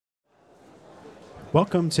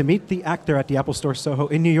Welcome to Meet the Actor at the Apple Store Soho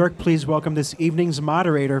in New York. Please welcome this evening's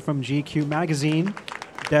moderator from GQ Magazine,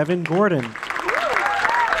 Devin Gordon.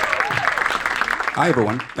 Hi,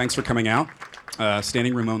 everyone. Thanks for coming out.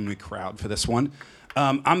 Standing room only crowd for this one.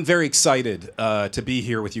 I'm very excited to be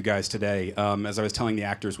here with you guys today. As I was telling the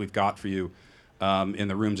actors we've got for you in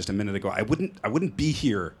the room just a minute ago, I wouldn't be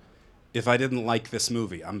here if I didn't like this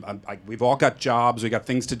movie. We've all got jobs, we got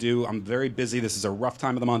things to do. I'm very busy. This is a rough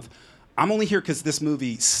time of the month. I'm only here because this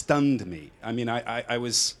movie stunned me. I mean, I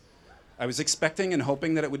was expecting and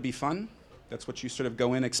hoping that it would be fun. That's what you sort of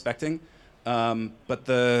go in expecting. But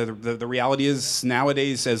the reality is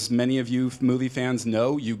nowadays, as many of you movie fans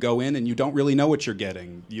know, you go in and you don't really know what you're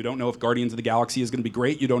getting. You don't know if Guardians of the Galaxy is going to be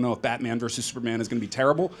great. You don't know if Batman versus Superman is going to be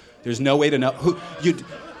terrible. There's no way to know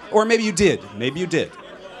or maybe you did. Maybe you did.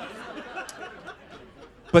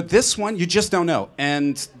 But this one, you just don't know.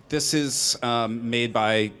 And this is made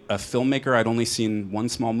by a filmmaker I'd only seen one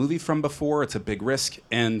small movie from before. It's a big risk.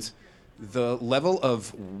 And the level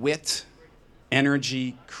of wit,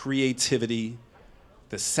 energy, creativity,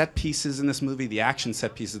 the set pieces in this movie, the action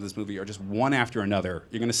set pieces in this movie are just one after another.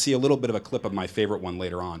 You're going to see a little bit of a clip of my favorite one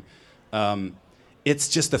later on. It's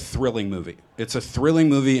just a thrilling movie. It's a thrilling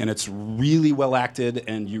movie, and it's really well acted,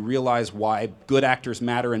 and you realize why good actors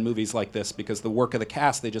matter in movies like this, because the work of the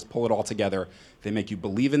cast, they just pull it all together. They make you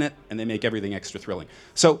believe in it, and they make everything extra thrilling.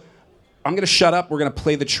 So I'm going to shut up. We're going to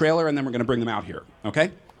play the trailer, and then we're going to bring them out here,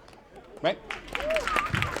 okay? Right?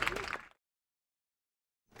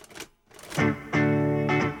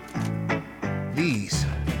 These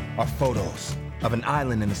are photos of an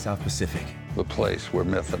island in the South Pacific. The place where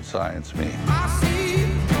myth and science meet.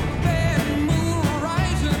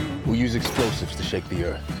 We use explosives to shake the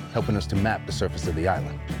earth, helping us to map the surface of the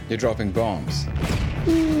island. You're dropping bombs.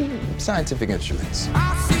 Scientific instruments.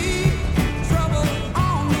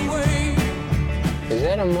 Is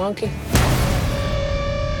that a monkey?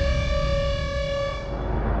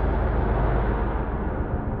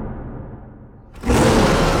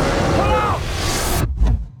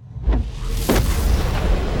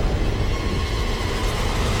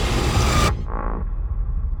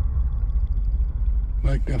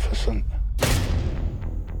 Magnificent.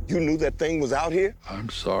 You knew that thing was out here? I'm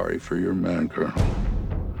sorry for your men, Colonel.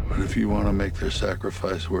 But if you want to make their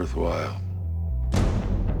sacrifice worthwhile,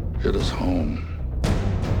 get us home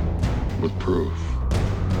with proof.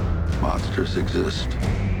 Monsters exist.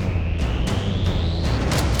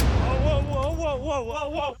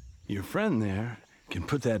 Whoa. Your friend there can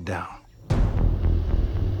put that down.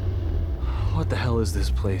 What the hell is this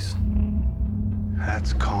place?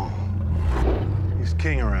 That's Kong. He's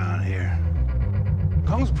king around here.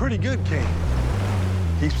 Kong's pretty good king.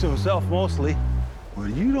 Keeps to himself mostly. Well,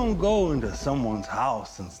 you don't go into someone's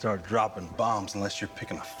house and start dropping bombs unless you're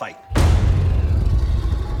picking a fight.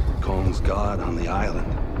 Kong's god on the island,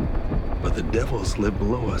 but the devils live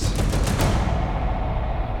below us.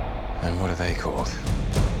 And what are they called?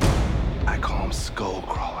 I call them skull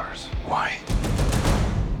crawlers. Why?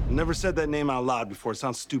 Never said that name out loud before. It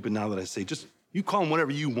sounds stupid now that I say. Just, you call them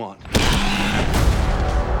whatever you want.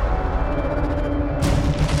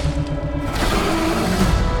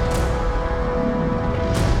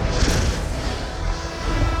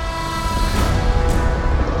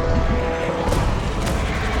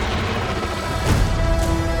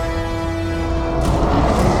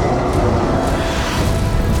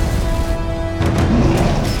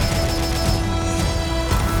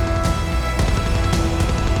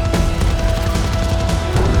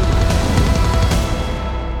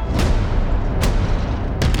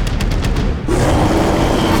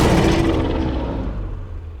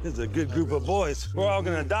 This is a good group of boys. We're all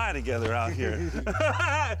gonna die together out here.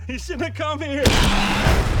 You shouldn't have come here.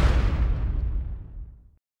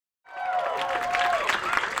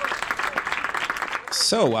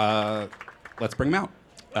 So, let's bring them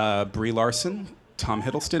out. Brie Larson, Tom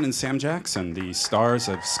Hiddleston, and Sam Jackson, the stars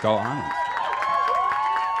of Skull Island.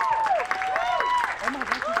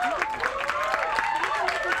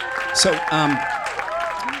 So,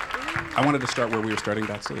 I wanted to start where we were starting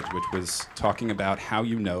backstage, which was talking about how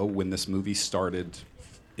you know when this movie started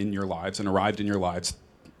in your lives and arrived in your lives,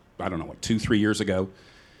 I don't know, what, 2-3 years ago.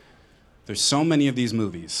 There's so many of these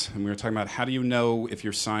movies, and we were talking about how do you know if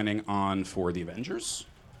you're signing on for the Avengers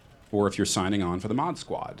or if you're signing on for the Mod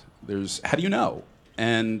Squad? How do you know?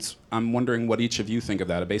 And I'm wondering what each of you think of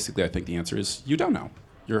that. Basically, I think the answer is you don't know.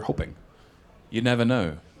 You're hoping. You never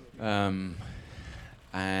know.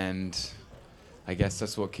 And I guess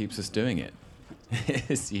that's what keeps us doing it.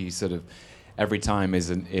 Is you sort of every time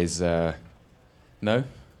no?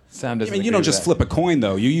 Sam doesn't I mean, you agree don't with just that. flip a coin,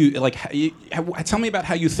 though. Tell me about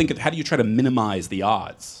how you think how do you try to minimize the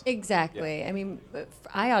odds? Exactly. I mean,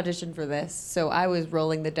 I auditioned for this, so I was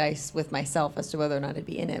rolling the dice with myself as to whether or not I'd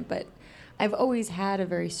be in it. But I've always had a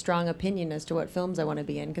very strong opinion as to what films I want to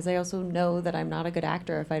be in, because I also know that I'm not a good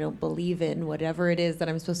actor if I don't believe in whatever it is that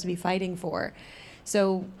I'm supposed to be fighting for.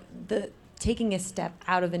 So taking a step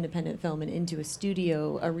out of independent film and into a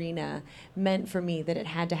studio arena meant for me that it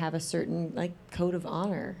had to have a certain code of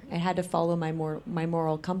honor. It had to follow my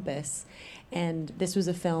moral compass. And this was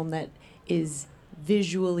a film that is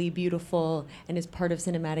visually beautiful and is part of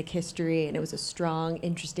cinematic history, and it was a strong,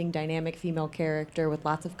 interesting, dynamic female character with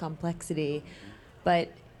lots of complexity.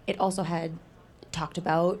 But it also talked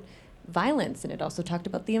about violence, and it also talked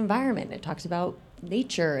about the environment. It talked about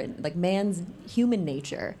nature and man's human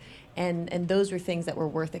nature. And those were things that were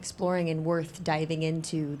worth exploring and worth diving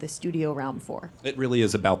into the studio realm for. It really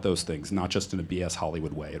is about those things, not just in a BS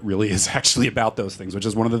Hollywood way. It really is actually about those things, which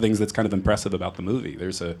is one of the things that's kind of impressive about the movie.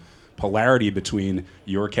 There's a polarity between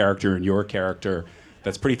your character and your character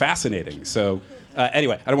that's pretty fascinating. So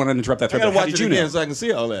anyway, I don't want to interrupt that I thread. gotta but how watch did it you again know? so I can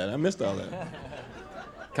see all that. I missed all that.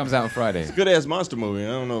 Comes out on Friday. It's a good-ass monster movie. I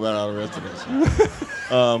don't know about all the rest of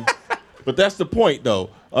this. But that's the point, though.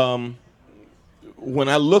 When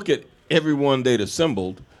I look at everyone they'd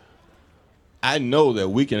assembled, I know that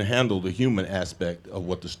we can handle the human aspect of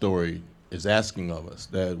what the story is asking of us,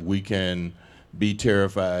 that we can be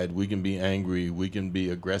terrified, we can be angry, we can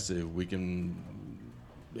be aggressive, we can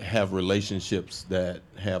have relationships that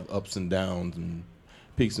have ups and downs and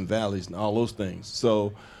peaks and valleys and all those things.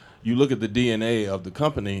 So you look at the DNA of the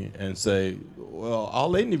company and say, well,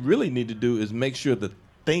 all they really need to do is make sure that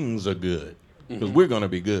things are good, because we're going to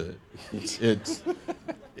be good.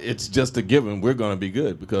 It's just a given. We're going to be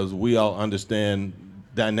good because we all understand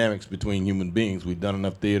dynamics between human beings. We've done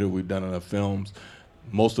enough theater. We've done enough films.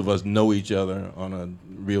 Most of us know each other on a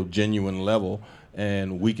real genuine level,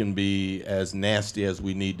 and we can be as nasty as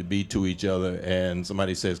we need to be to each other, and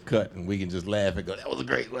somebody says cut, and we can just laugh and go, that was a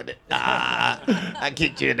great one. I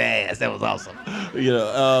kicked you in the ass. That was awesome.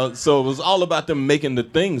 So it was all about them making the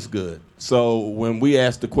things good. So when we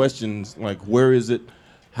ask the questions like, where is it,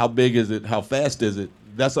 how big is it, how fast is it,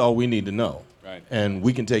 that's all we need to know. Right. And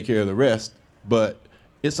we can take care of the rest, but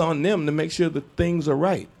it's on them to make sure the things are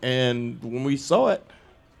right. And when we saw it,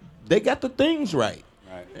 they got the things right.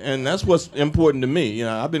 Right. And that's what's important to me.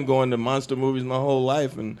 I've been going to monster movies my whole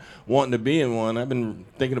life and wanting to be in one. I've been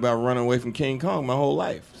thinking about running away from King Kong my whole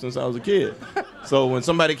life since I was a kid. So when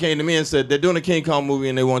somebody came to me and said, they're doing a King Kong movie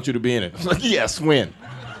and they want you to be in it, I was like, yes, when?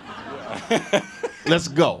 Let's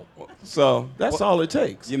go. So that's all it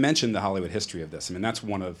takes. You mentioned the Hollywood history of this. I mean, that's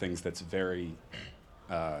one of the things that's very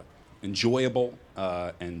enjoyable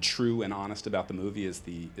and true and honest about the movie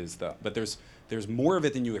but there's more of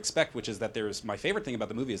it than you expect, which is that my favorite thing about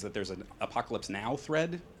the movie is that there's an Apocalypse Now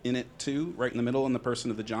thread in it too, right in the middle, in the person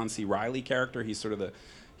of the John C. Reilly character. He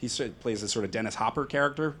plays this sort of Dennis Hopper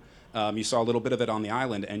character. You saw a little bit of it on the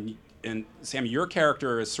island, and Sam, your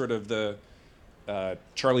character is sort of the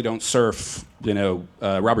Charlie Don't Surf,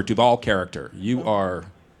 Robert Duvall character. You are.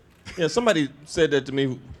 Yeah, somebody said that to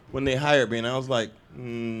me when they hired me, and I was like,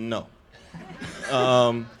 no.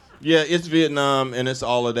 Yeah, it's Vietnam and it's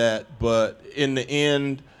all of that, but in the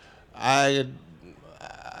end, I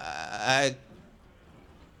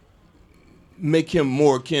make him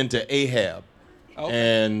more akin to Ahab,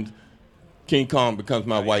 and King Kong becomes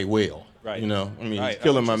my white whale. Right. He's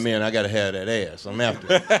killing my men. I gotta have that ass. I'm after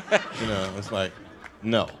it. It's like,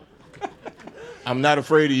 no. I'm not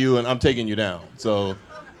afraid of you, and I'm taking you down. So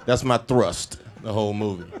that's my thrust, the whole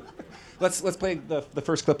movie. Let's play the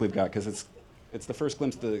first clip we've got, because it's the first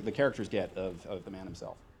glimpse the characters get of the man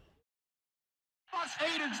himself. Fox 8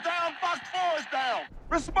 is down, Fox 4 is down.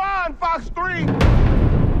 Respond, Fox 3.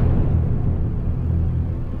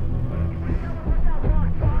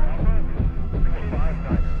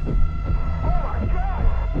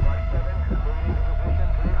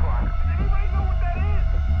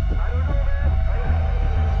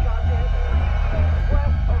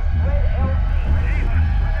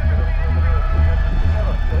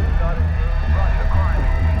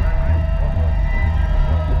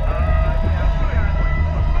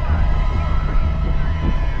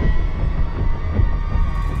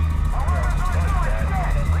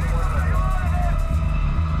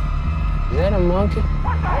 Is that a monkey?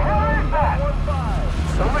 What the hell is that?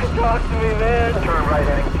 Somebody talk to me, man. Turn right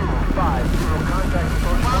heading 250. Contact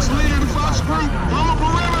Fox leader to Fox group. On the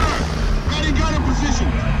perimeter. Ready gun in position.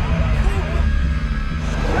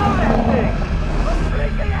 Kill that thing. Let's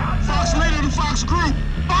break it out. Fox leader to Fox group.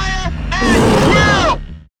 Fire and kill!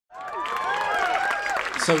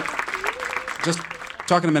 So, just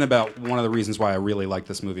talking a minute about one of the reasons why I really like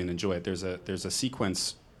this movie and enjoy it. There's a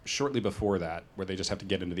sequence shortly before that where they just have to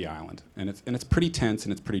get into the island, and it's pretty tense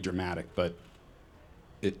and it's pretty dramatic, but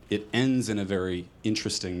it ends in a very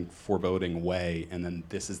interesting, foreboding way, and then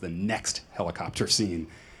this is the next helicopter scene,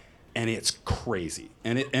 and it's crazy,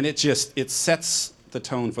 and it sets the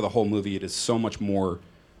tone for the whole movie. It is so much more.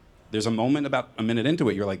 There's a moment about a minute into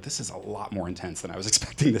it, you're like, this is a lot more intense than I was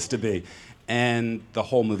expecting this to be, and the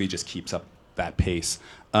whole movie just keeps up that pace.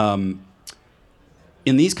 In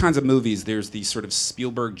these kinds of movies, there's the sort of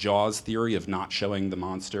Spielberg Jaws theory of not showing the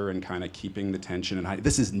monster and kind of keeping the tension and hiding.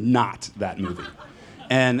 This is not that movie.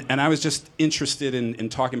 And I was just interested in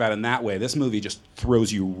talking about it in that way. This movie just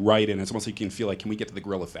throws you right in. It's almost like you can feel like, can we get to the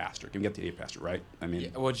gorilla faster? Can we get to the ape faster, right? I mean, Yeah,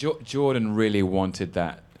 well, Jordan really wanted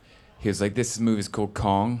that. He was like, this movie's called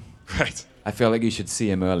Kong. right. I feel like you should see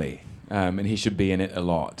him early, and he should be in it a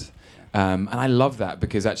lot. And I love that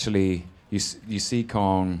because actually you see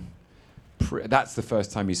Kong, that's the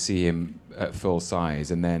first time you see him at full size,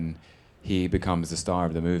 and then he becomes the star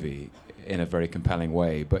of the movie in a very compelling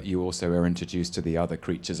way, but you also are introduced to the other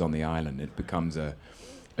creatures on the island. It becomes a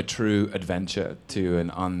true adventure to an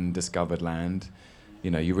undiscovered land. You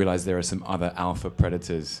know, you realize there are some other alpha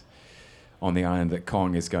predators on the island that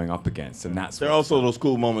Kong is going up against, and that's... There are also those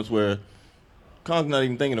cool moments where Kong's not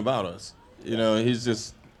even thinking about us. You know, he's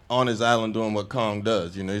just on his island doing what Kong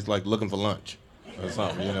does. You know, he's like looking for lunch or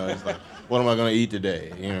something. You know, he's like, what am I going to eat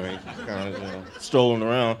today? You know, he's kind of strolling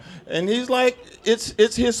around. And he's like,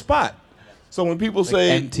 it's his spot. So when people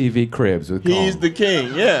say... MTV Cribs with Kong. He's the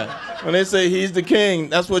king, yeah. When they say he's the king,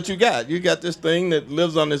 that's what you got. You got this thing that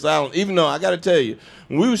lives on this island. Even though, I got to tell you,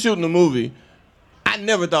 when we were shooting the movie, I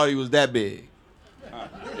never thought he was that big.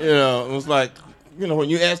 You know, it was like, you know, when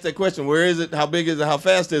you ask that question, where is it, how big is it, how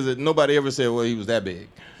fast is it, nobody ever said, well, he was that big.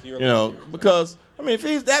 You know, because, I mean, if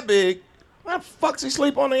he's that big, why the fuck's he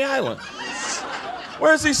sleep on the island?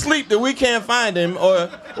 Where does he sleep that we can't find him? Or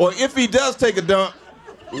if he does take a dump,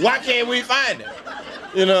 why can't we find him?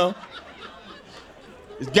 You know?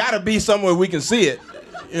 It's got to be somewhere we can see it.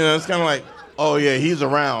 You know, it's kind of like, oh, yeah, he's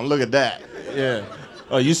around. Look at that. Yeah.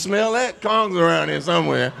 Oh, you smell that? Kong's around here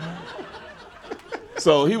somewhere.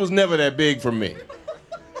 So he was never that big for me.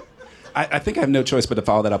 I think I have no choice but to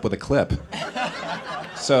follow that up with a clip.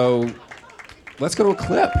 So let's go to a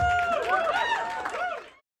clip.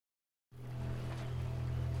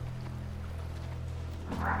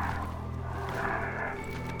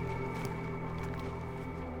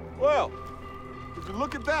 Well, if you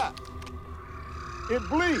look at that, it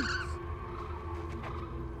bleeds.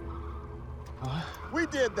 We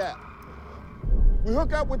did that. We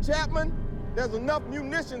hook up with Chapman, there's enough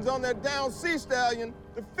munitions on that down sea stallion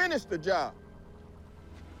to finish the job.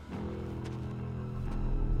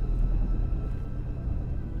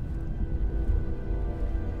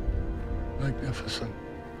 Magnificent.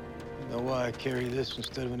 You know why I carry this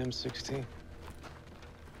instead of an M16?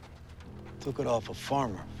 Took it off a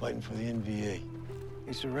farmer fighting for the NVA.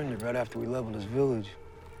 He surrendered right after we leveled his village.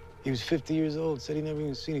 He was 50 years old, said he never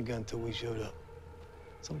even seen a gun until we showed up.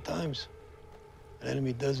 Sometimes an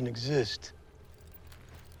enemy doesn't exist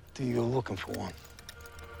till you go looking for one.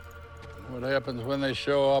 What happens when they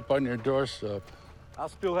show up on your doorstep? I'll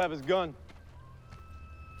still have his gun.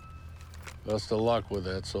 Best of luck with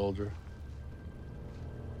that, soldier.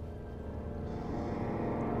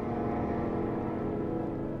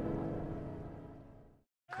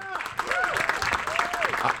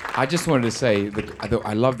 I just wanted to say,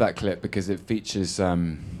 I love that clip because it features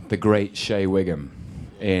the great Shea Wiggum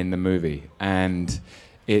in the movie. And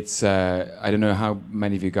it's, I don't know how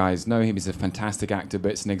many of you guys know him, he's a fantastic actor,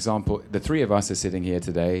 but it's an example. The three of us are sitting here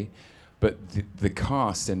today, but the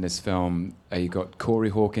cast in this film, you got Corey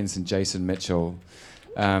Hawkins and Jason Mitchell,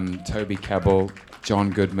 Toby Kebbell,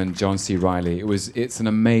 John Goodman, John C. Reilly. It's an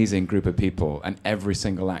amazing group of people, and every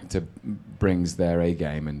single actor brings their A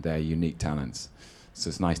game and their unique talents. So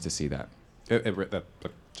it's nice to see that.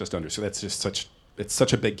 Just under. So that's just it's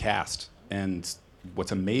such a big cast. And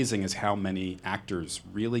what's amazing is how many actors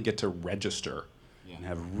really get to register and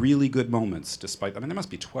have really good moments despite, I mean, there must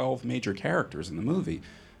be 12 major characters in the movie,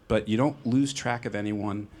 but you don't lose track of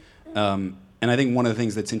anyone. And I think one of the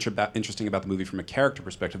things that's interesting about the movie from a character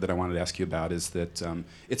perspective that I wanted to ask you about is that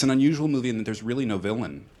it's an unusual movie in that there's really no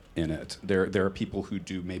villain in it. There are people who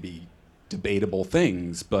do maybe debatable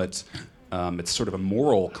things, but it's sort of a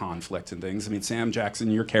moral conflict and things. I mean, Sam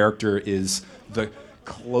Jackson, your character is the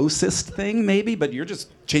closest thing, maybe, but you're just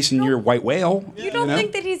chasing your white whale. You don't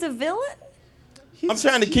think that he's a villain? I'm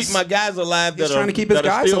trying to keep my guys alive that trying to keep his are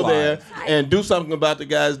guys still alive. there and do something about the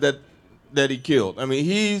guys that he killed. I mean,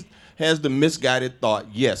 he has the misguided thought,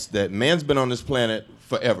 yes, that man's been on this planet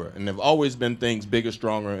forever, and there have always been things bigger,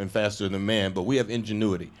 stronger, and faster than man, but we have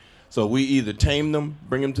ingenuity. So we either tame them,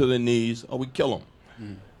 bring them to their knees, or we kill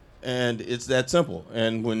them. And it's that simple.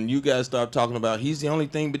 And when you guys start talking about he's the only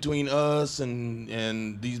thing between us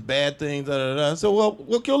and these bad things, I said, well,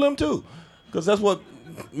 we'll kill them too, because that's what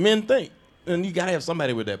men think. And you gotta have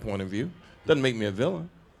somebody with that point of view. Doesn't make me a villain.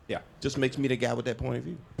 Yeah. Just makes me the guy with that point of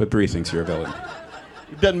view. But Bree thinks you're a villain.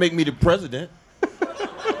 It doesn't make me the president.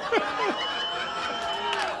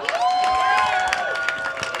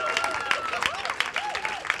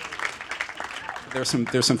 There's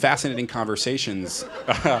some fascinating conversations.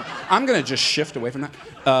 I'm going to just shift away from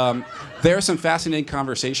that. There are some fascinating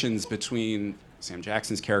conversations between Sam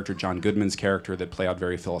Jackson's character, John Goodman's character, that play out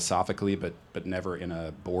very philosophically, but never in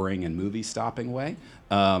a boring and movie-stopping way.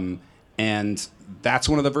 And that's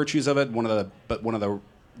one of the virtues of it. One of the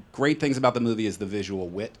great things about the movie is the visual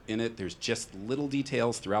wit in it. There's just little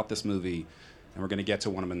details throughout this movie, and we're going to get to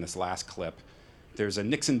one of them in this last clip. There's a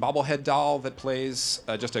Nixon bobblehead doll that plays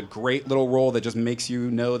just a great little role that just makes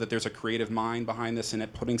you know that there's a creative mind behind this and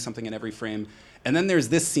it putting something in every frame. And then there's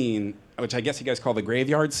this scene, which I guess you guys call the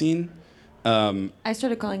graveyard scene. I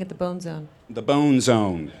started calling it the Bone Zone. The Bone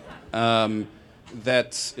Zone.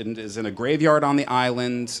 That is in a graveyard on the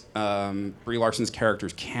island. Brie Larson's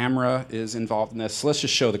character's camera is involved in this. So let's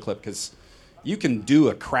just show the clip, because you can do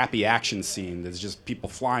a crappy action scene that's just people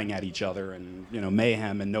flying at each other and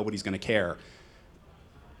mayhem and nobody's going to care.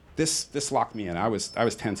 This locked me in. I was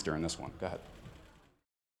tense during this one. Go ahead.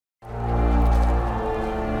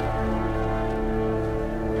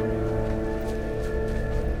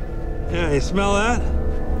 Yeah, you smell that?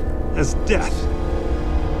 That's death.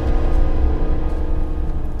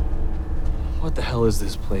 What the hell is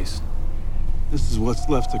this place? This is what's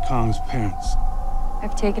left of Kong's parents.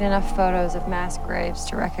 I've taken enough photos of mass graves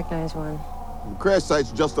to recognize one. The crash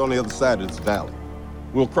site's just on the other side of this valley.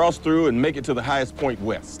 We'll cross through and make it to the highest point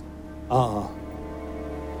west.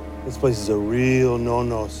 This place is a real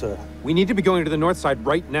no-no, sir. We need to be going to the north side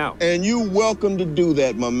right now. And you welcome to do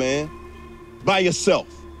that, my man. By yourself.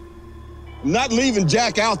 I'm not leaving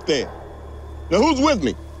Jack out there. Now, who's with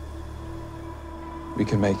me? We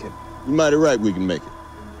can make it. You're mighty right we can make it.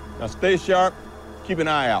 Now stay sharp, keep an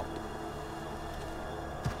eye out.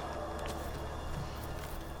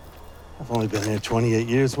 I've only been here 28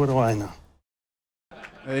 years. What do I know?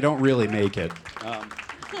 They don't really make it.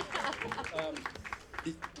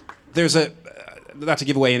 There's not to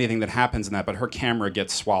give away anything that happens in that, but her camera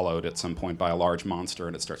gets swallowed at some point by a large monster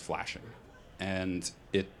and it starts flashing. And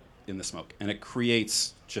it, in the smoke. And it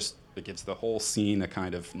creates it gives the whole scene a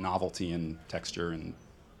kind of novelty and texture and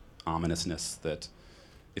ominousness that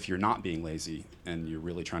if you're not being lazy and you're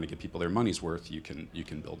really trying to give people their money's worth, you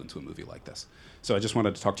can build into a movie like this. So I just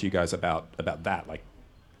wanted to talk to you guys about that. Like,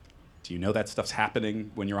 do you know that stuff's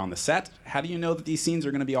happening when you're on the set? How do you know that these scenes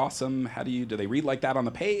are going to be awesome? Do they read like that on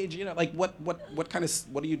the page? Like what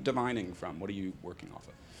are you divining from? What are you working off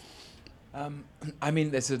of? I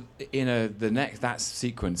mean, that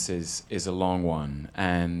sequence is a long one,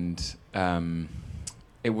 and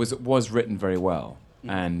it was written very well,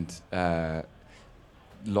 and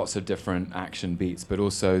lots of different action beats, but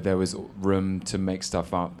also there was room to make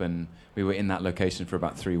stuff up, and we were in that location for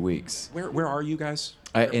about 3 weeks. Where are you guys?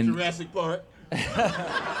 In Jurassic Park.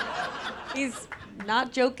 He's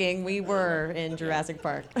not joking. We were in Jurassic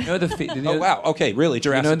Park. Oh wow! Okay, really,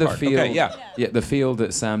 Jurassic the Park. field? Okay, yeah. Yeah, the field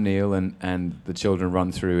that Sam Neill and the children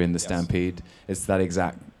run through in the Stampede. It's that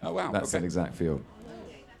exact. Oh wow! That's okay. that exact field.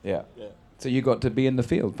 Yeah. So you got to be in the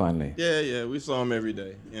field finally. Yeah, we saw them every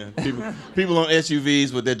day. Yeah, people on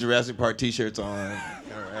SUVs with their Jurassic Park T-shirts on,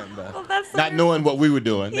 and, not knowing what we were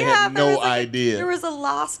doing. They had no idea. There was a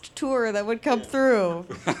lost tour that would come through.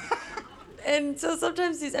 And so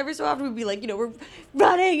sometimes every so often we'd be like, we're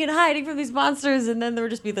running and hiding from these monsters, and then there would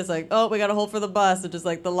just be this like, oh, we got to hold for the bus, and just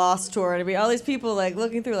like the lost tour, and it'd be all these people like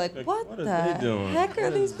looking through like, what the heck are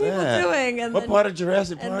these people doing? And what part of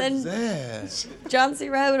Jurassic Park and is then that? John C.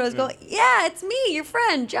 Reilly would always go, yeah, it's me, your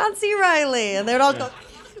friend, John C. Reilly, and they would all go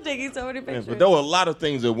taking so many pictures. But there were a lot of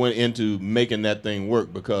things that went into making that thing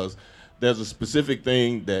work, because there's a specific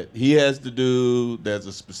thing that he has to do. There's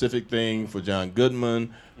a specific thing for John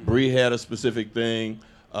Goodman. Bree had a specific thing.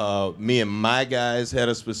 Me and my guys had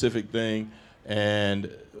a specific thing. And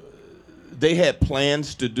they had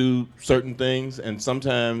plans to do certain things. And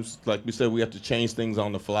sometimes, like we said, we have to change things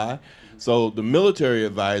on the fly. So the military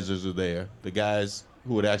advisors are there, the guys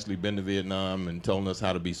who had actually been to Vietnam and telling us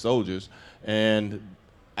how to be soldiers. And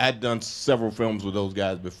I'd done several films with those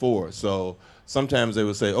guys before. So sometimes they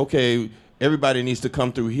would say, okay, everybody needs to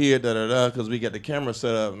come through here, because we got the camera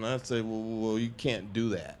set up. And I'd say, well, you can't do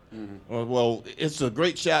that. Well, it's a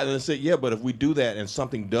great shot. And I said, yeah, but if we do that and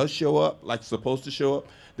something does show up, like it's supposed to show up,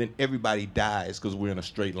 then everybody dies because we're in a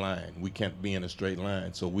straight line. We can't be in a straight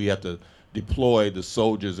line. So we have to deploy the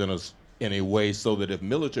soldiers in a way so that if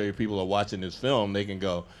military people are watching this film, they can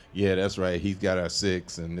go, yeah, that's right, he's got our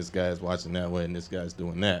 6, and this guy's watching that way, and this guy's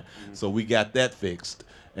doing that. So we got that fixed.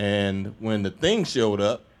 And when the thing showed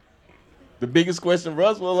up, the biggest question for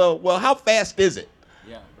us was, well, how fast is it?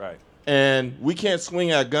 Yeah, right. And we can't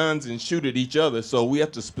swing our guns and shoot at each other, so we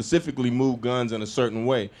have to specifically move guns in a certain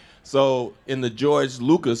way. So in the George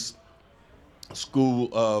Lucas School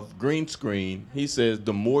of Green Screen, he says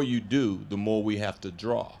the more you do, the more we have to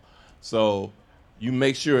draw. So you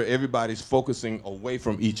make sure everybody's focusing away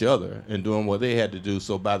from each other and doing what they had to do,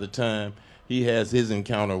 so by the time he has his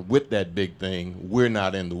encounter with that big thing, we're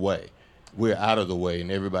not in the way. We're out of the way,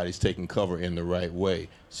 and everybody's taking cover in the right way.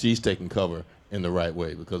 She's taking cover in the right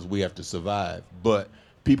way because we have to survive. But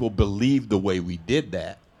people believe the way we did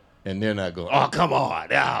that, and they're not going, oh, come on.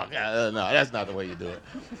 No, that's not the way you do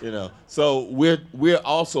it. So we're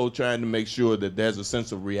also trying to make sure that there's a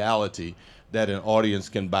sense of reality that an audience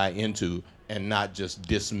can buy into and not just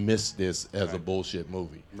dismiss this as a bullshit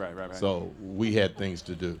movie. Right. So we had things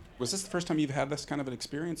to do. Was this the first time you've had this kind of an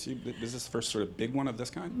experience? Is this the first sort of big one of this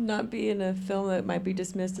kind? Not be in a film that might be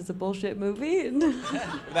dismissed as a bullshit movie.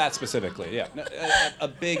 That specifically, yeah. A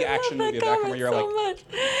big action movie of that kind where you're so like... much.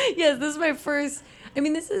 Yes, this is my first...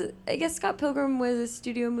 I guess Scott Pilgrim was a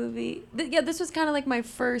studio movie. This was kind of like my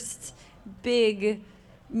first big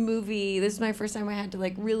movie. This is my first time I had to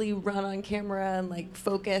like really run on camera and like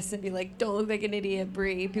focus and be like, don't look like an idiot,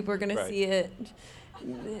 Brie. People are going to see it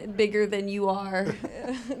bigger than you are.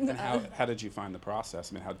 And how did you find the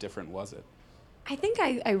process? I mean, how different was it? I think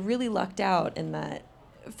I really lucked out in that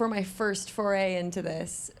for my first foray into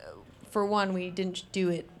this. For one, we didn't do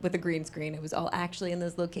it with a green screen. It was all actually in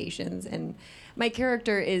those locations. And my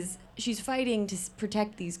character she's fighting to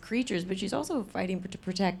protect these creatures, but she's also fighting to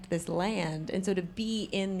protect this land. And so to be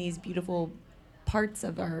in these beautiful parts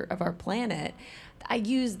of our planet, I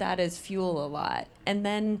use that as fuel a lot. And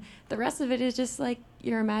then the rest of it is just like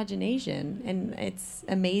your imagination. And it's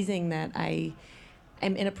amazing that I'm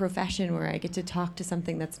in a profession where I get to talk to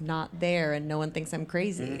something that's not there and no one thinks I'm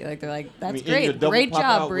crazy. Like, they're like, that's great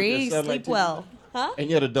job, Brie, sleep well. Huh? And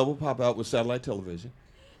you had a double pop out with satellite television.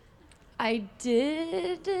 I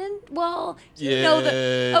didn't. Well, you know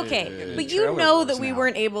that. Okay, but you know that we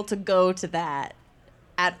weren't able to go to that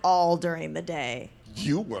at all during the day.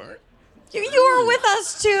 You weren't. You were with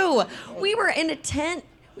us too. We were in a tent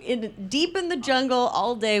deep in the jungle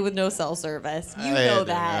all day with no cell service. You know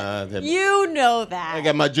that. You know that. I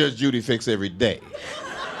got my Judge Judy fix every day.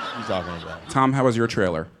 What are you talking about? Tom, how was your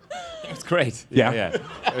trailer? It was great. Yeah.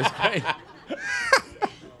 It was great.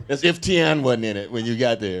 As if Tian wasn't in it when you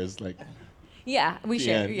got there. It's like yeah, we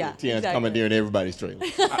share. Yeah, Tian's exactly. commandeering everybody's trailer.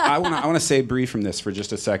 I want to save Brie from this for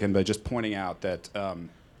just a second, but just pointing out that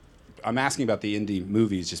I'm asking about the indie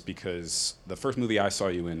movies just because the first movie I saw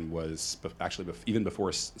you in was actually even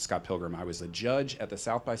before Scott Pilgrim. I was a judge at the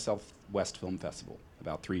South by Southwest Film Festival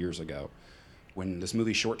about 3 years ago when this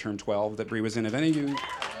movie Short Term 12 that Brie was in. If any of you...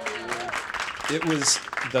 It was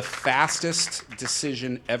the fastest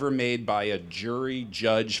decision ever made by a jury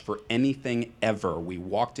judge for anything ever. We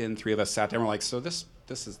walked in, 3 of us sat down, we're like, so it's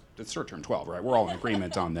Short Term 12, right? We're all in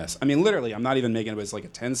agreement on this. I mean, literally, I'm not even making it. It was like a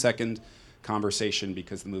 10-second conversation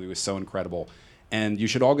because the movie was so incredible. And you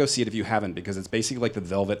should all go see it if you haven't, because it's basically like the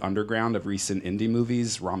Velvet Underground of recent indie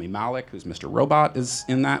movies. Rami Malek, who's Mr. Robot, is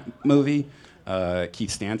in that movie.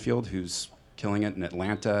 Keith Stanfield, who's killing it in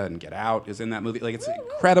Atlanta and Get Out, is in that movie. Like, it's an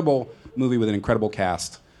incredible movie with an incredible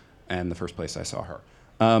cast, and the first place I saw her.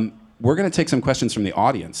 We're going to take some questions from the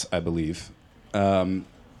audience, I believe.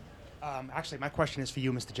 Actually, my question is for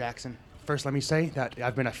you, Mr. Jackson. First, let me say that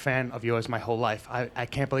I've been a fan of yours my whole life. I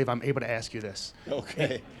can't believe I'm able to ask you this.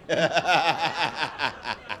 Okay.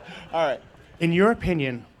 All right. In your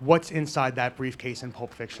opinion, what's inside that briefcase in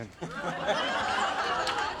Pulp Fiction?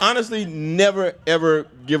 Honestly, never ever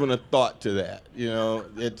given a thought to that.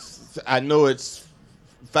 I know it's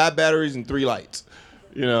 5 batteries and 3 lights,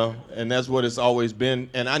 and that's what it's always been.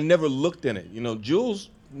 And I never looked in it. Jules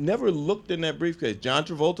never looked in that briefcase. John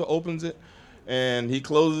Travolta opens it, and he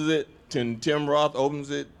closes it. Tim Roth opens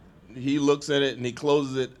it, he looks at it, and he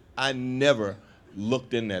closes it. I never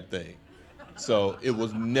looked in that thing. So it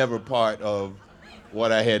was never part of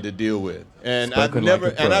what I had to deal with. And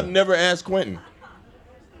I've never asked Quentin.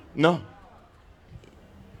 No.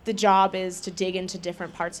 The job is to dig into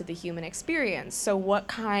different parts of the human experience. So what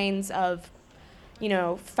kinds of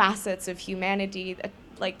facets of humanity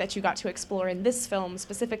that you got to explore in this film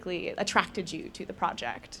specifically attracted you to the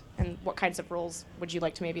project, and what kinds of roles would you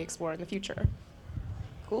like to maybe explore in the future?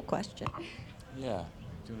 Cool question. Yeah.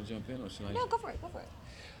 Do you want to jump in, or should I? No, go for it. Go for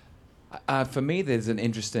it. For me, there's an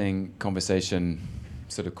interesting conversation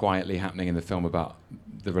sort of quietly happening in the film about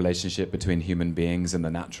the relationship between human beings and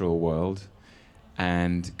the natural world.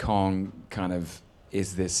 And Kong kind of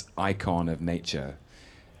is this icon of nature.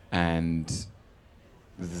 And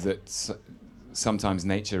that sometimes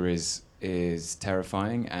nature is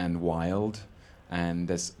terrifying and wild. And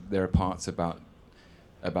there are parts about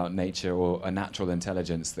nature or a natural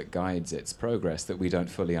intelligence that guides its progress that we don't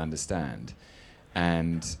fully understand.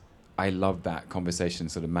 And I love that conversation,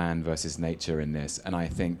 sort of man versus nature in this. And I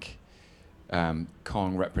think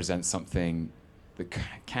Kong represents something that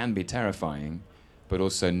can be terrifying, but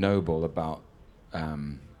also noble about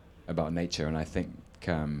nature. And I think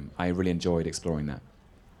I really enjoyed exploring that.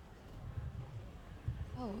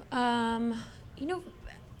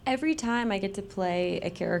 Every time I get to play a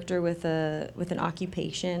character with an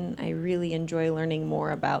occupation, I really enjoy learning more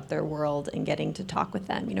about their world and getting to talk with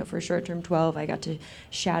them. For Short Term 12, I got to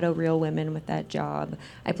shadow real women with that job.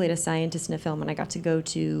 I played a scientist in a film, and I got to go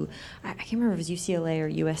to, I can't remember if it was UCLA or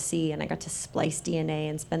USC, and I got to splice DNA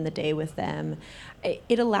and spend the day with them.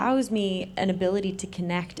 It allows me an ability to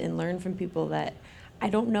connect and learn from people that I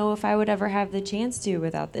don't know if I would ever have the chance to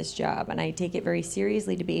without this job, and I take it very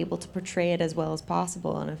seriously to be able to portray it as well as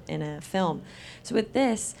possible in a film. So with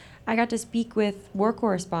this, I got to speak with war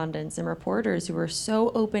correspondents and reporters who were so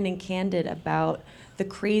open and candid about the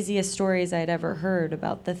craziest stories I'd ever heard,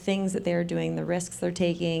 about the things that they're doing, the risks they're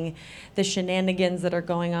taking, the shenanigans that are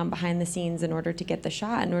going on behind the scenes in order to get the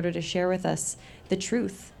shot, in order to share with us the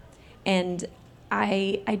truth. And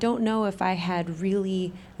I don't know if I had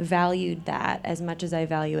really valued that as much as I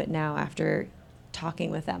value it now after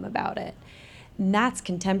talking with them about it. And that's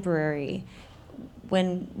contemporary.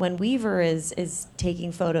 When Weaver is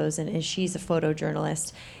taking photos and she's a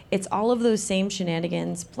photojournalist, it's all of those same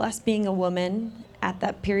shenanigans, plus being a woman at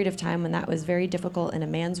that period of time when that was very difficult in a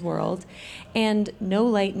man's world, and no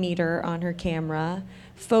light meter on her camera,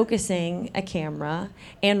 focusing a camera,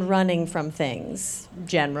 and running from things,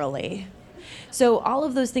 generally. So all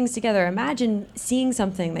of those things together, imagine seeing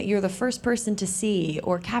something that you're the first person to see,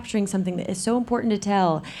 or capturing something that is so important to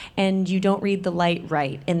tell, and you don't read the light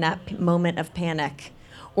right in that moment of panic,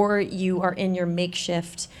 or you are in your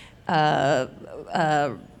makeshift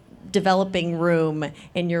developing room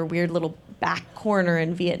in your weird little back corner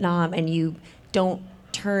in Vietnam, and you don't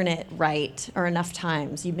turn it right or enough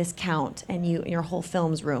times, you miscount, and your whole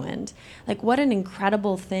film's ruined. Like, what an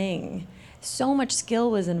incredible thing. So much skill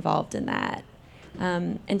was involved in that.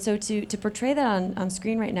 And so to portray that on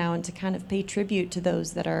screen right now, and to kind of pay tribute to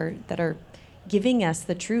those that are giving us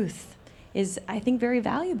the truth, is, I think, very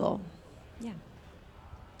valuable. Yeah.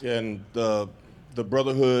 And the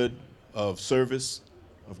brotherhood of service,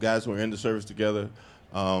 of guys who are in the service together,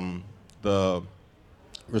 the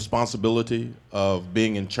responsibility of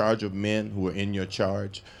being in charge of men who are in your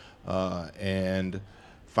charge, and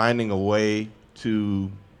finding a way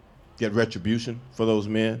to get retribution for those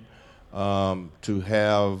men, to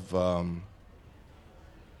have a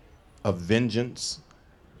vengeance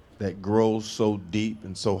that grows so deep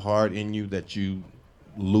and so hard in you that you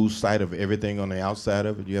lose sight of everything on the outside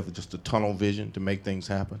of it. You have just a tunnel vision to make things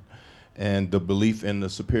happen. And the belief in the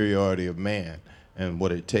superiority of man and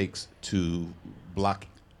what it takes to block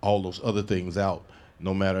all those other things out,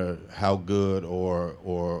 no matter how good or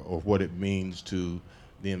what it means to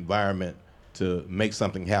the environment to make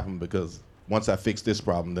something happen, because once I fix this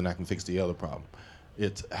problem, then I can fix the other problem.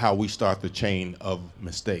 It's how we start the chain of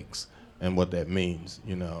mistakes and what that means,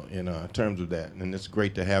 in terms of that. And it's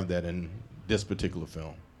great to have that in this particular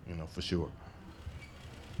film, for sure.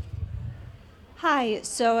 Hi,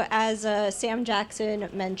 so as Sam Jackson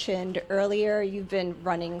mentioned earlier, you've been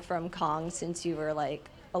running from Kong since you were like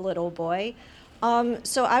a little boy.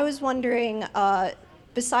 So I was wondering,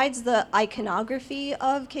 besides the iconography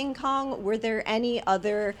of King Kong, were there any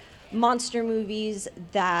other monster movies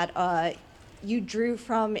that you drew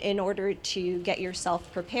from in order to get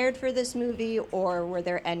yourself prepared for this movie, or were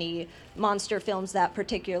there any monster films that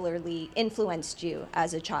particularly influenced you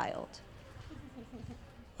as a child?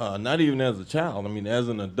 Not even as a child. I mean, as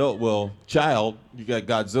an adult. Well, child, you got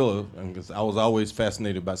Godzilla, because I was always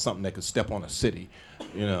fascinated by something that could step on a city,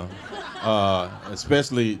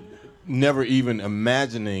 especially never even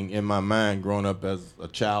imagining in my mind growing up as a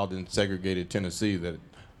child in segregated Tennessee that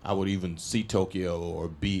I would even see Tokyo or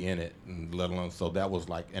be in it, and let alone, so that was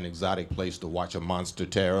like an exotic place to watch a monster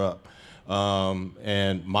tear up.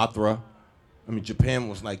 And Mothra, I mean, Japan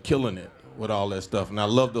was like killing it with all that stuff. And I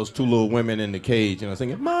love those two little women in the cage,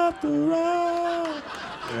 singing, Mathura.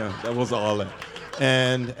 Yeah, that was all that.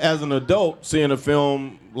 And as an adult, seeing a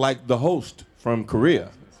film like The Host from Korea,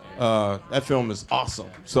 that film is awesome.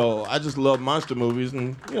 So I just love monster movies,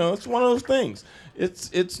 and it's one of those things.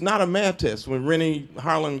 It's not a math test. When Rennie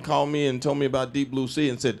Harlan called me and told me about Deep Blue Sea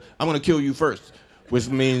and said, I'm gonna kill you first, which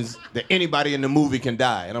means that anybody in the movie can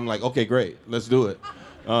die. And I'm like, okay, great, let's do it.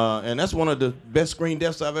 And that's one of the best screen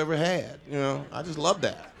deaths I've ever had. I just love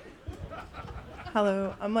that.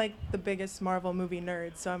 Hello, I'm like the biggest Marvel movie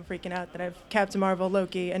nerd, so I'm freaking out that I have Captain Marvel,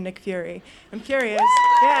 Loki, and Nick Fury. I'm curious,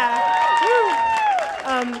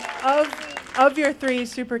 of your three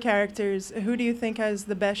super characters, who do you think has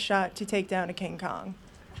the best shot to take down a King Kong?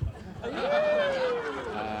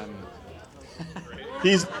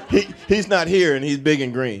 He's not here, and he's big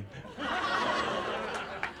and green.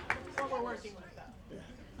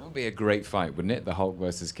 That would be a great fight, wouldn't it? The Hulk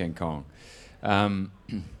versus King Kong.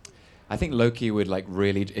 I think Loki would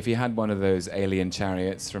really, if he had one of those alien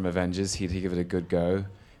chariots from Avengers, he'd give it a good go,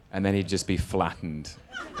 and then he'd just be flattened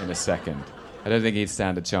in a second. I don't think he'd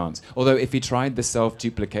stand a chance. Although if he tried the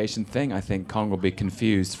self-duplication thing, I think Kong will be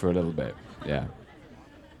confused for a little bit. Yeah.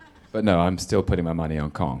 But no, I'm still putting my money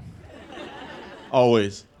on Kong.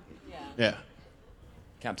 Always. Yeah.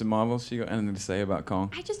 Captain Marvel, she got anything to say about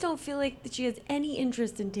Kong? I just don't feel like that she has any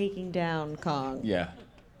interest in taking down Kong. Yeah.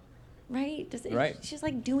 Right? Right. She's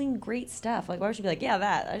doing great stuff. Why would she be like, yeah,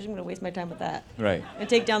 that? I'm just going to waste my time with that. Right. And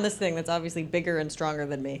take down this thing that's obviously bigger and stronger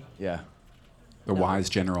than me. Yeah. The wise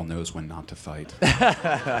general knows when not to fight.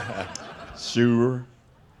 Sure.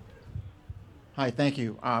 Hi, thank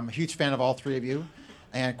you. I'm a huge fan of all three of you.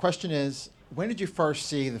 And question is, when did you first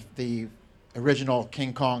see the original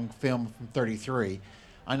King Kong film from '33?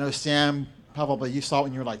 I know Sam, probably you saw it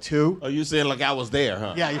when you were like 2. Oh, you saying like I was there,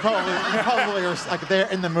 huh? Yeah, you probably were there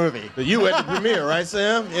in the movie. But you at the premiere, right,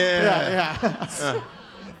 Sam? Yeah.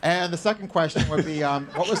 And the second question would be,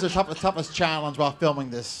 what was the toughest challenge while filming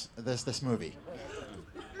this movie?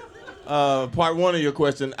 Part one of your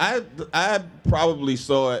question, I probably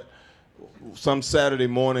saw it some Saturday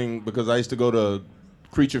morning because I used to go to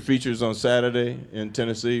Creature Features on Saturday in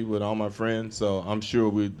Tennessee with all my friends. So I'm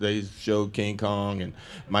sure they showed King Kong and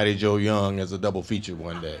Mighty Joe Young as a double feature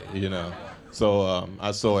one day, So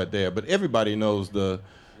I saw it there. But everybody knows the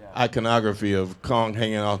iconography of Kong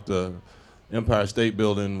hanging off the Empire State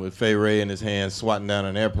Building with Fay Wray in his hand swatting down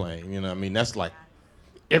an airplane. That's like,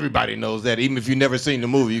 everybody knows that. Even if you've never seen the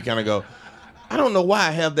movie, you kind of go, I don't know why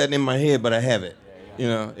I have that in my head, but I have it.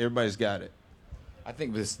 Everybody's got it. I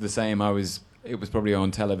think it was the same. It was probably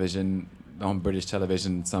on television, on British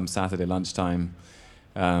television, some Saturday lunchtime.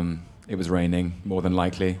 It was raining, more than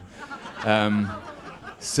likely.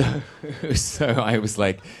 So I was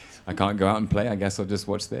like, I can't go out and play. I guess I'll just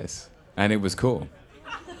watch this. And it was cool.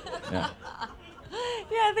 Yeah.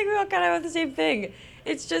 Yeah, I think we all kind of have the same thing.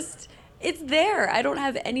 It's just, it's there. I don't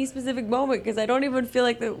have any specific moment because I don't even feel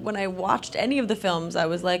like that when I watched any of the films, I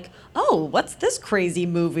was like, oh, what's this crazy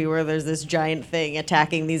movie where there's this giant thing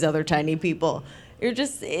attacking these other tiny people? It's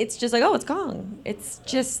just like, oh, it's Kong.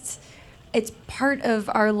 It's part of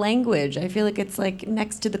our language. I feel like it's like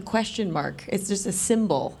next to the question mark. It's just a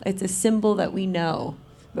symbol. It's a symbol that we know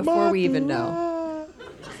before we even know.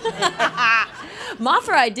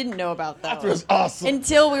 Mothra, I didn't know about, though. Mothra's awesome.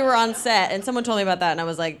 Until we were on set, and someone told me about that, and I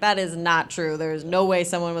was like, that is not true. There's no way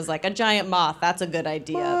someone was like, a giant moth, that's a good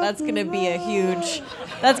idea. That's going to be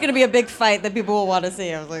that's going to be a big fight that people will want to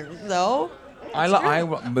see. I was like, no.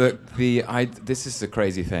 This is the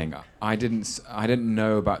crazy thing. I didn't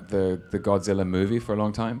know about the Godzilla movie for a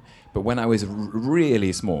long time, but when I was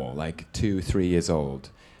really small, like 2-3 years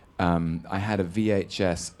old, I had a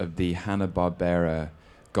VHS of the Hanna-Barbera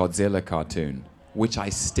Godzilla cartoon, which I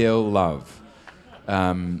still love,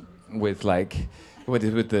 with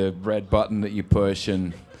the red button that you push,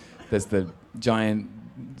 and there's the giant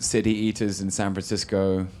city eaters in San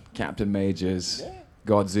Francisco, Captain Majors,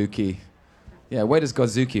 Godzuki. Yeah, where does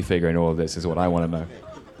Godzuki figure in all of this is what I want to know.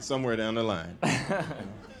 Somewhere down the line.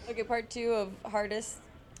 Okay, part 2 of hardest.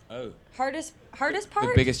 Oh. Hardest part?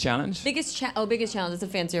 The biggest challenge? Biggest challenge. It's a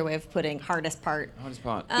fancier way of putting hardest part. Hardest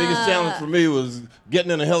part. Biggest challenge for me was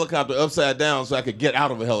getting in a helicopter upside down so I could get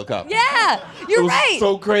out of a helicopter. Yeah, you're right.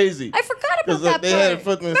 So crazy. I forgot about that they had a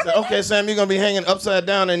footman say, okay, Sam, you're going to be hanging upside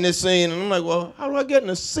down in this scene. And I'm like, well, how do I get in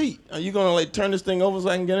a seat? Are you going to turn this thing over so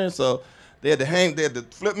I can get in? So they had to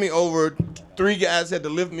flip me over. 3 guys had to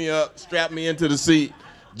lift me up, strap me into the seat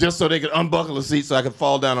just so they could unbuckle the seat so I could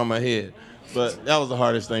fall down on my head. But that was the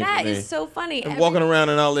hardest thing for me. That is so funny. And walking around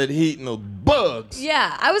in all that heat and those bugs.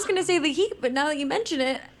 Yeah, I was going to say the heat, but now that you mention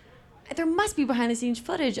it, there must be behind the scenes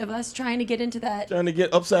footage of us trying to get into that. Trying to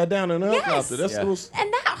get upside down in a helicopter. That's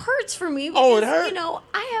And that hurts for me. Oh, it because, hurt? You know,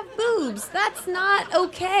 I have boobs. That's not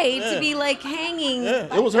okay to be like hanging. Yeah,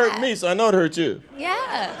 like it was hurting that. me, so I know it hurt you.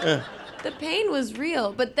 Yeah. Yeah. The pain was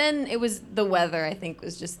real, but then it was the weather. I think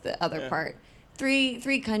was just the other part.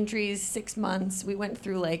 Three countries, 6 months. We went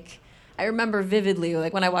through like. I remember vividly,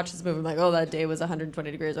 like when I watched this movie, I'm like, oh, that day was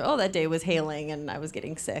 120 degrees, or oh, that day was hailing, and I was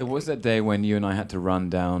getting sick. There was that day when you and I had to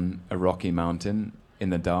run down a rocky mountain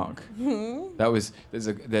in the dark. Mhm. That was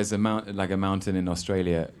there's a mountain in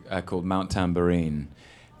Australia called Mount Tambourine,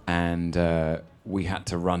 and we had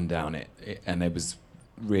to run down it, and it was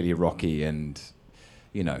really rocky, and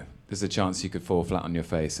you know, there's a chance you could fall flat on your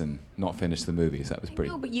face and not finish the movie. So that was pretty.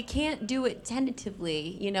 No, but you can't do it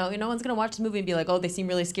tentatively. You know, no one's gonna watch the movie and be like, "Oh, they seem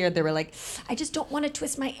really scared." They were like, "I just don't want to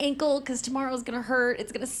twist my ankle because tomorrow's gonna hurt.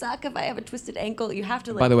 It's gonna suck if I have a twisted ankle." You have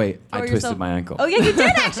to. Like, By the way, I throw twisted yourself- my ankle. Oh yeah, you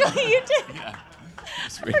did actually. You did. I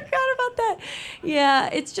forgot about that. Yeah,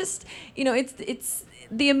 it's just, you know, it's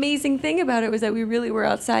the amazing thing about it was that we really were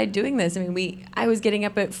outside doing this. I mean, I was getting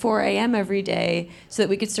up at 4 a.m. every day so that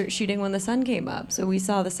we could start shooting when the sun came up. So we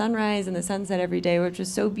saw the sunrise and the sunset every day, which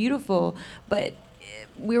was so beautiful. But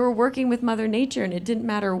we were working with Mother Nature, and it didn't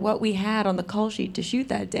matter what we had on the call sheet to shoot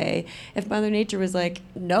that day. If Mother Nature was like,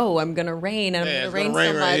 "No, I'm gonna rain, and I'm it's gonna rain gonna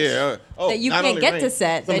rain so right much here. Oh, that you not can't only get rain, to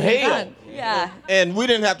set," some then you're hail. done. Yeah. And we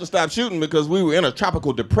didn't have to stop shooting because we were in a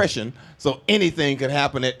tropical depression, so anything could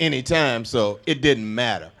happen at any time, so it didn't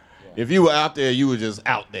matter. If you were out there, you were just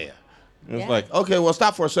out there. It was like, okay, well,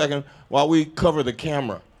 stop for a second while we cover the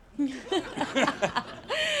camera.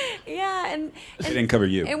 Yeah, and They didn't cover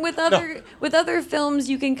you. And with other films,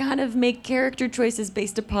 you can kind of make character choices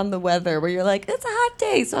based upon the weather, where you're like, it's a hot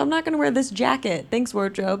day, so I'm not going to wear this jacket. Thanks,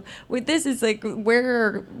 wardrobe. With this, it's like,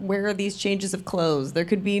 where are these changes of clothes? There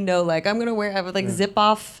could be no like, I'm going to have like zip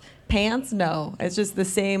off pants. No, it's just the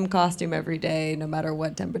same costume every day, no matter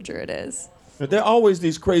what temperature it is. But there are always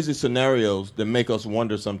these crazy scenarios that make us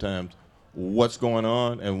wonder sometimes what's going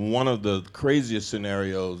on. And one of the craziest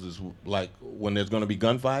scenarios is like when there's going to be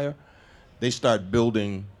gunfire, they start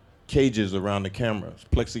building cages around the cameras,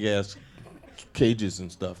 plexiglass cages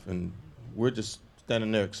and stuff. And we're just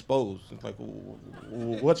standing there exposed. It's like,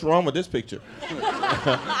 what's wrong with this picture?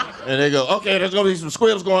 And they go, okay, there's going to be some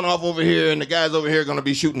squibs going off over here, and the guys over here are going to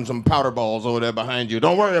be shooting some powder balls over there behind you.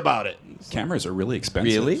 Don't worry about it. Cameras are really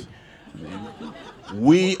expensive. Really?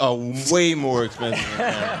 We are way more expensive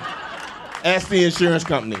than cameras. Ask the insurance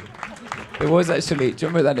company. There was actually. Do you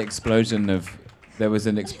remember that explosion of? There was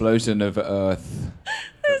an explosion of Earth.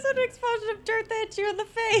 There's an explosion of dirt that hit you in the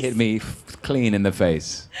face. Hit me clean in the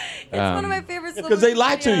face. It's one of my favorite. Because they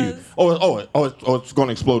lie to you. It's going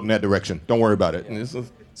to explode in that direction. Don't worry about it.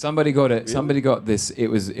 Somebody got it. Somebody got this. It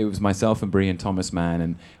was myself and Bree and Thomas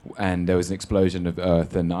Mann, and there was an explosion of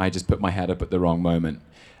Earth, and I just put my head up at the wrong moment,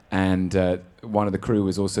 and one of the crew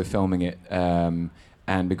was also filming it,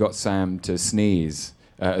 and we got Sam to sneeze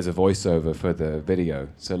as a voiceover for the video.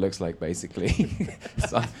 So it looks like basically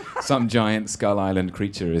some giant Skull Island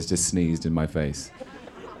creature has just sneezed in my face.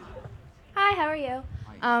 Hi, how are you?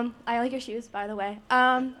 I like your shoes, by the way.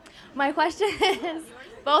 My question is,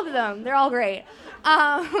 both of them, they're all great.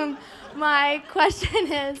 My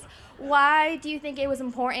question is, why do you think it was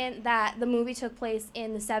important that the movie took place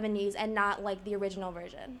in the 70s and not like the original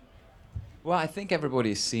version? Well, I think everyone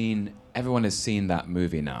has seen that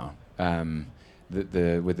movie now. With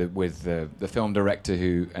the film director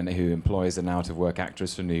who employs an out of work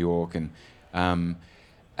actress from New York, and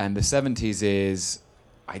the 70s is,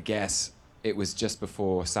 I guess, it was just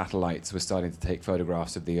before satellites were starting to take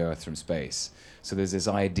photographs of the Earth from space. So there's this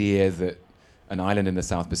idea that an island in the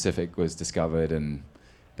South Pacific was discovered, and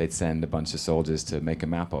they'd send a bunch of soldiers to make a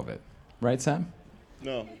map of it. Right, Sam?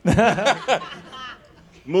 No.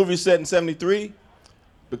 Movie set in 73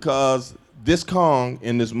 because this Kong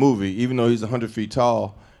in this movie, even though he's 100 feet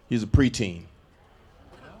tall, he's a preteen.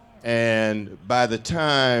 And by the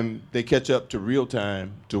time they catch up to real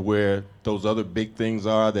time to where those other big things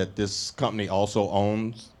are that this company also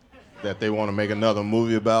owns, that they want to make another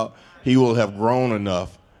movie about, he will have grown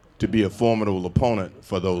enough to be a formidable opponent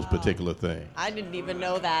for those particular things. I didn't even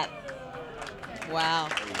know that. Wow.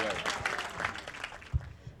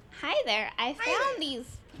 Hi there. I found these.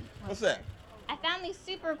 What's that? I found these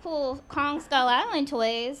super cool Kong Skull Island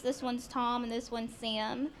toys. This one's Tom and this one's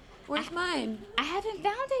Sam. Where's mine? I haven't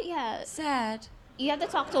found it yet. Sad. You have to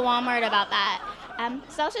talk to Walmart about that.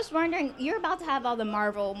 So I was just wondering, you're about to have all the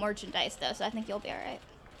Marvel merchandise though, so I think you'll be all right.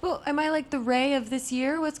 Well, am I like the Ray of this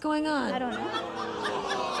year? What's going on? I don't know.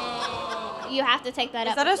 You have to take that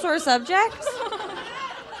up. Is that a sore subject?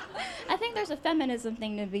 I think there's a feminism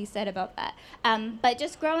thing to be said about that. But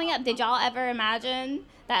just growing up, did y'all ever imagine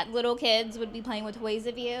that little kids would be playing with toys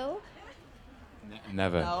of you?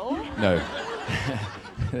 Never. No? No.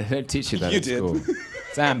 They don't teach you that You at did. school.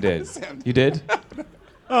 Sam did. You did?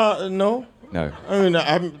 No. No. I mean,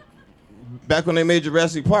 I'm back when they made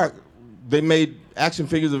Jurassic Park, they made action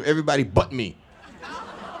figures of everybody but me.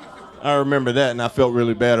 I remember that, and I felt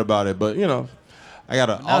really bad about it. But you know, I got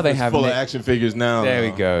an Now they office have full of Nick- action figures now. There we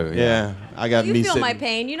go, yeah. I got You me feel sitting. my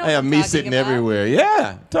pain. You know I what have I'm me talking sitting about. everywhere.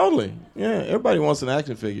 Yeah, totally. Yeah, everybody wants an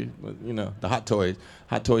action figure, but you know, the Hot Toys.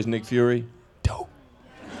 Hot Toys Nick Fury.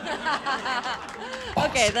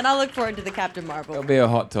 Okay, then I'll look forward to the Captain Marvel. It'll be a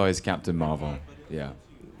Hot Toys Captain Marvel. Yeah.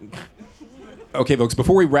 Okay, folks,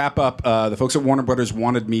 before we wrap up, the folks at Warner Brothers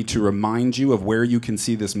wanted me to remind you of where you can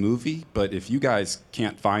see this movie, but if you guys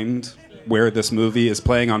can't find where this movie is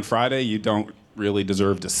playing on Friday, you don't really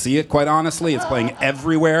deserve to see it, quite honestly. It's playing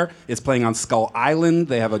everywhere. It's playing on Skull Island.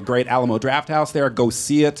 They have a great Alamo Draft House there. Go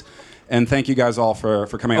see it. And thank you guys all for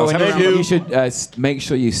coming out. Oh, Let's and have a round of- you should make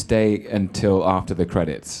sure you stay until after the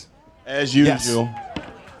credits. As usual.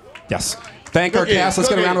 Yes. Thank our Cookie, cast. Let's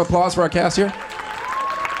get a cookie. round of applause for our cast here.